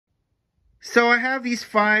So I have these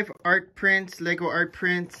 5 art prints, Lego art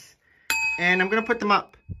prints, and I'm gonna put them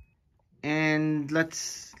up. And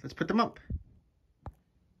let's put them up.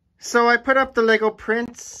 So I put up the Lego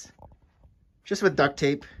prints just with duct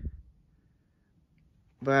tape,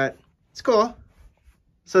 but it's cool.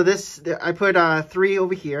 So I put 3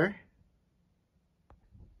 over here,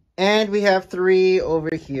 and we have 3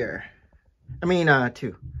 over here. I mean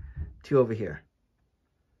 2 over here,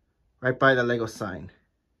 right by the Lego sign.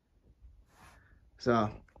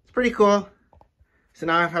 So it's pretty cool. So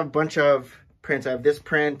now I have a bunch of prints. I have this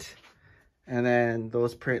print and then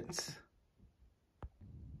those prints.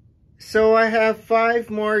 So I have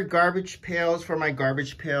 5 more garbage pails for my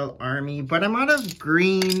garbage pail army, but I'm out of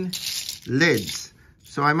green lids.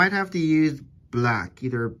 So I might have to use black,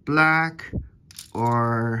 either black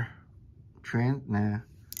or nah.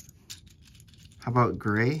 How about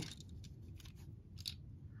gray?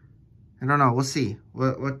 I don't know, we'll see.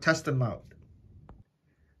 We'll test them out.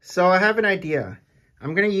 So I have an idea.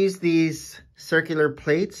 I'm gonna use these circular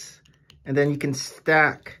plates and then you can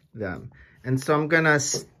stack them. And so I'm gonna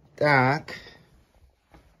stack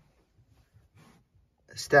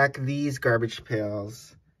these garbage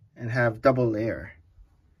pails and have double layer.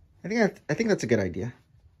 I think that's a good idea.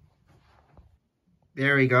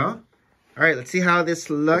 There we go. All right, let's see how this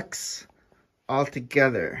looks all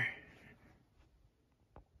together.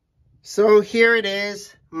 So here it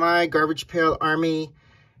is, my garbage pail army.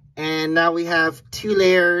 And now we have 2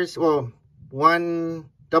 layers, well, 1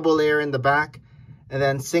 double layer in the back and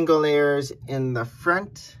then single layers in the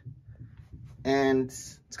front. And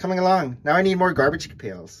it's coming along. Now I need more garbage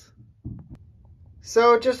pails.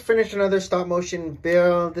 So just finished another stop motion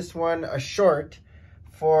build. This one a short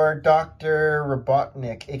for Dr.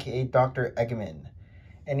 Robotnik, aka Dr. Eggman.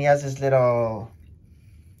 And he has this little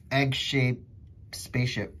egg-shaped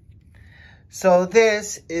spaceship. So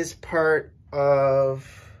this is part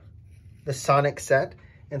of the Sonic set.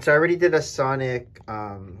 And so I already did a Sonic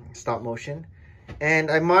stop motion.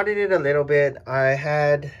 And I modded it a little bit. I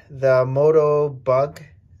had the Motobug?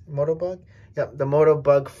 Yep, the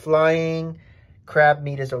Motobug flying. Crab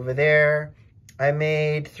meat is over there. I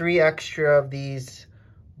made 3 extra of these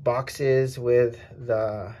boxes with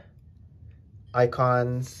the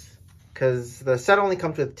icons because the set only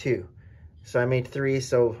comes with 2. So I made 3,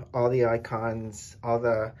 so all the icons, all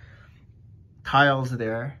the tiles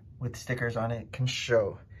there with stickers on it can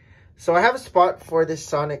show. So I have a spot for this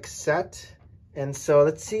Sonic set, and so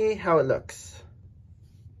let's see how it looks.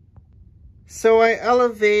 So I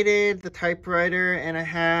elevated the typewriter and I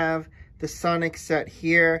have the Sonic set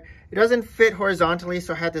here. It doesn't fit horizontally,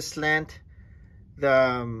 so I had to slant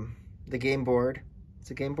the game board.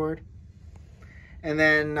 It's a game board. And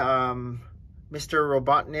then Mr.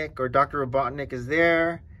 Robotnik or Dr. Robotnik is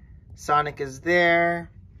there. Sonic is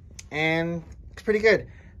there. And it's pretty good.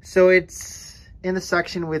 So it's in the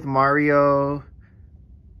section with Mario.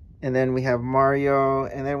 And then we have Mario.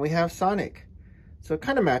 And then we have Sonic. So it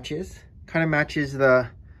kind of matches. Kind of matches the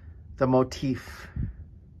motif.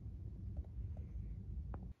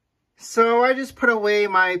 So I just put away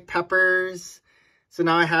my peppers. So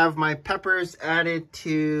now I have my peppers added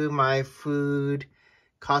to my food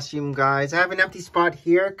costume guys. I have an empty spot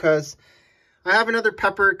here because I have another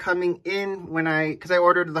pepper coming in because I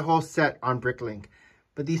ordered the whole set on Bricklink.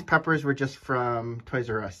 But these peppers were just from Toys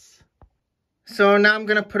R Us. So now I'm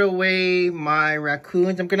going to put away my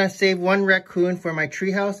raccoons. I'm going to save 1 raccoon for my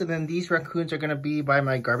treehouse. And then these raccoons are going to be by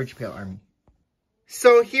my garbage pail army.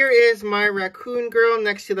 So here is my raccoon girl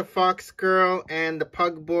next to the fox girl and the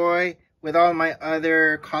pug boy with all my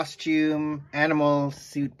other costume animal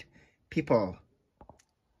suit people.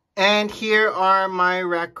 And here are my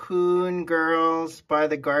raccoon girls by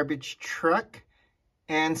the garbage truck.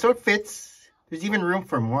 And so it fits. There's even room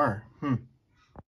for more.